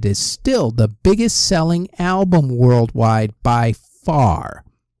worldwide, and it is still the biggest selling album worldwide by far.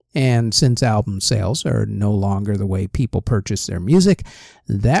 And since album sales are no longer the way people purchase their music,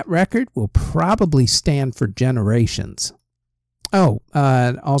 that record will probably stand for generations. Oh,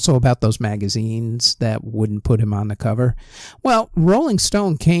 also about those magazines that wouldn't put him on the cover. Well, Rolling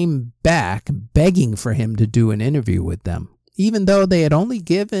Stone came back begging for him to do an interview with them, even though they had only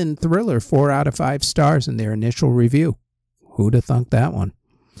given Thriller 4 out of 5 stars in their initial review. Who'd have thunk that one?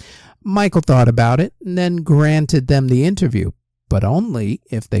 Michael thought about it and then granted them the interview, but only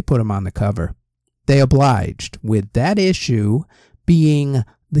if they put him on the cover. They obliged, with that issue being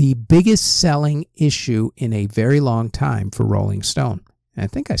the biggest selling issue in a very long time for Rolling Stone. And I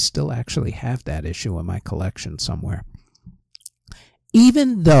think I still actually have that issue in my collection somewhere.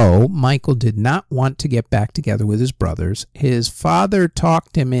 Even though Michael did not want to get back together with his brothers, his father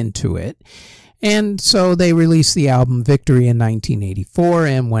talked him into it. And so they released the album Victory in 1984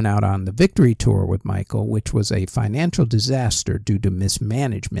 and went out on the Victory Tour with Michael, which was a financial disaster due to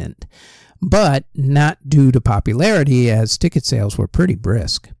mismanagement, but not due to popularity, as ticket sales were pretty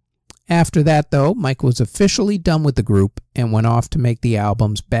brisk. After that, though, Michael was officially done with the group and went off to make the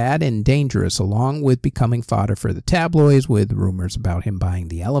albums Bad and Dangerous, along with becoming fodder for the tabloids, with rumors about him buying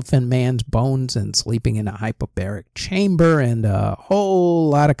the Elephant Man's bones and sleeping in a hyperbaric chamber, and a whole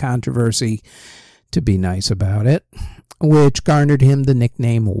lot of controversy, to be nice about it, which garnered him the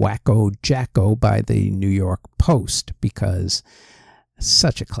nickname Wacko Jacko by the New York Post, because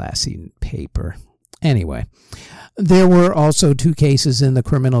such a classy paper. Anyway, there were also 2 cases in the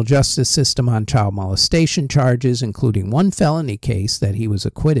criminal justice system on child molestation charges, including 1 felony case that he was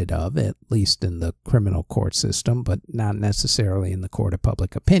acquitted of, at least in the criminal court system, but not necessarily in the court of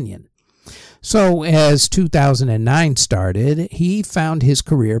public opinion. So as 2009 started, he found his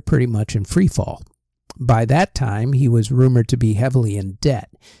career pretty much in freefall. By that time, he was rumored to be heavily in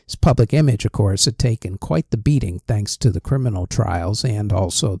debt. His public image, of course, had taken quite the beating thanks to the criminal trials and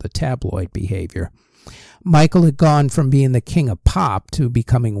also the tabloid behavior. Michael had gone from being the king of pop to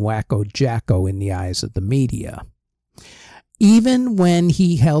becoming Wacko Jacko in the eyes of the media. Even when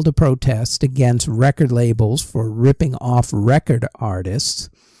he held a protest against record labels for ripping off record artists,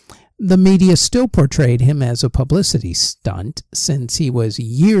 the media still portrayed him as a publicity stunt, since he was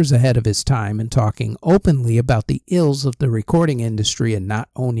years ahead of his time and talking openly about the ills of the recording industry and not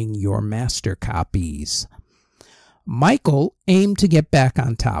owning your master copies. Michael aimed to get back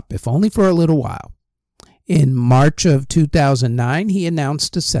on top, if only for a little while. In March of 2009, he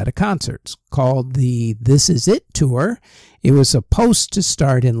announced a set of concerts called the This Is It Tour. It was supposed to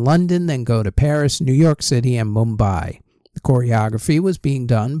start in London, then go to Paris, New York City, and Mumbai. The choreography was being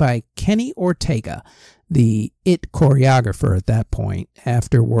done by Kenny Ortega, the It choreographer at that point,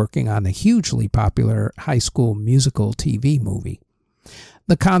 after working on the hugely popular High School Musical TV movie.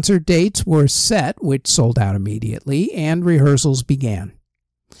 The concert dates were set, which sold out immediately, and rehearsals began.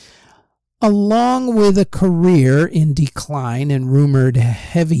 Along with a career in decline and rumored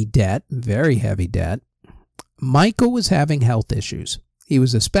heavy debt, very heavy debt, Michael was having health issues. He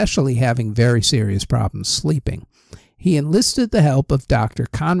was especially having very serious problems sleeping. He enlisted the help of Dr.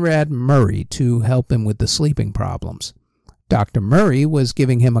 Conrad Murray to help him with the sleeping problems. Dr. Murray was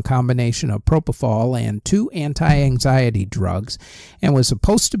giving him a combination of propofol and 2 anti-anxiety drugs and was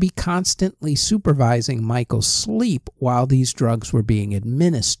supposed to be constantly supervising Michael's sleep while these drugs were being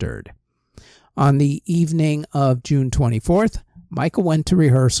administered. On the evening of June 24th, Michael went to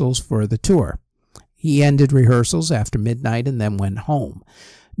rehearsals for the tour. He ended rehearsals after midnight and then went home.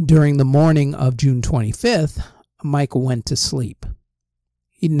 During the morning of June 25th, Michael went to sleep.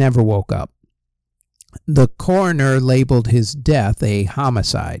 He never woke up. The coroner labeled his death a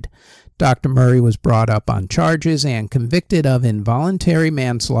homicide. Dr. Murray was brought up on charges and convicted of involuntary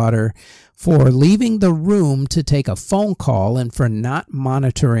manslaughter for leaving the room to take a phone call and for not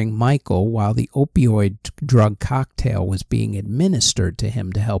monitoring Michael while the opioid drug cocktail was being administered to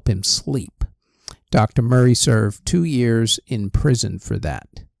him to help him sleep. Dr. Murray served 2 years in prison for that.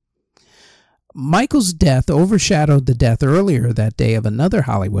 Michael's death overshadowed the death earlier that day of another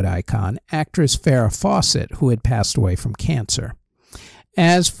Hollywood icon, actress Farrah Fawcett, who had passed away from cancer.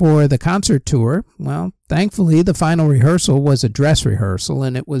 As for the concert tour, well, thankfully the final rehearsal was a dress rehearsal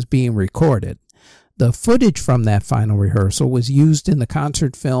and it was being recorded. The footage from that final rehearsal was used in the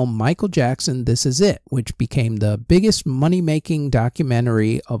concert film Michael Jackson, This Is It, which became the biggest money-making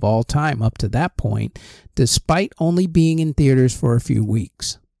documentary of all time up to that point, despite only being in theaters for a few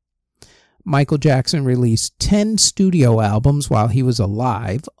weeks. Michael Jackson released 10 studio albums while he was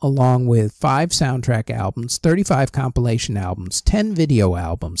alive, along with 5 soundtrack albums, 35 compilation albums, 10 video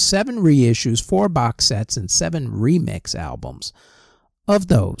albums, 7 reissues, 4 box sets, and 7 remix albums. Of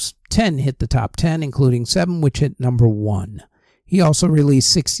those, 10 hit the top 10, including 7 which hit number 1. He also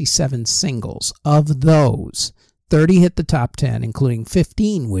released 67 singles. Of those, 30 hit the top 10, including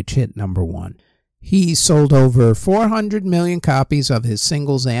 15 which hit number 1. He sold over 400 million copies of his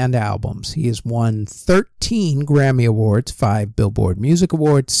singles and albums. He has won 13 Grammy Awards, 5 Billboard Music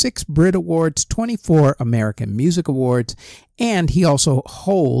Awards, 6 Brit Awards, 24 American Music Awards, and he also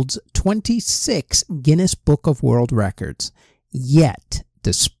holds 26 Guinness Book of World Records. Yet,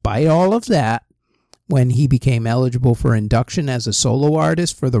 despite all of that, when he became eligible for induction as a solo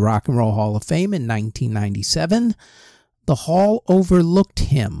artist for the Rock and Roll Hall of Fame in 1997, the Hall overlooked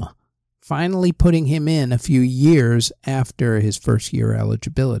him, finally putting him in a few years after his first-year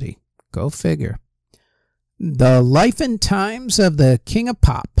eligibility. Go figure. The life and times of the King of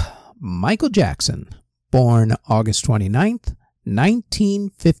Pop, Michael Jackson, born August 29th,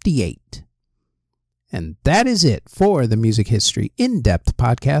 1958. And that is it for the Music History In-Depth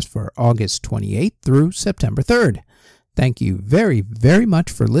podcast for August 28th through September 3rd. Thank you very, very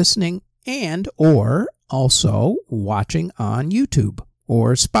much for listening and or also watching on YouTube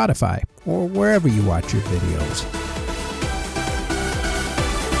or Spotify or wherever you watch your videos.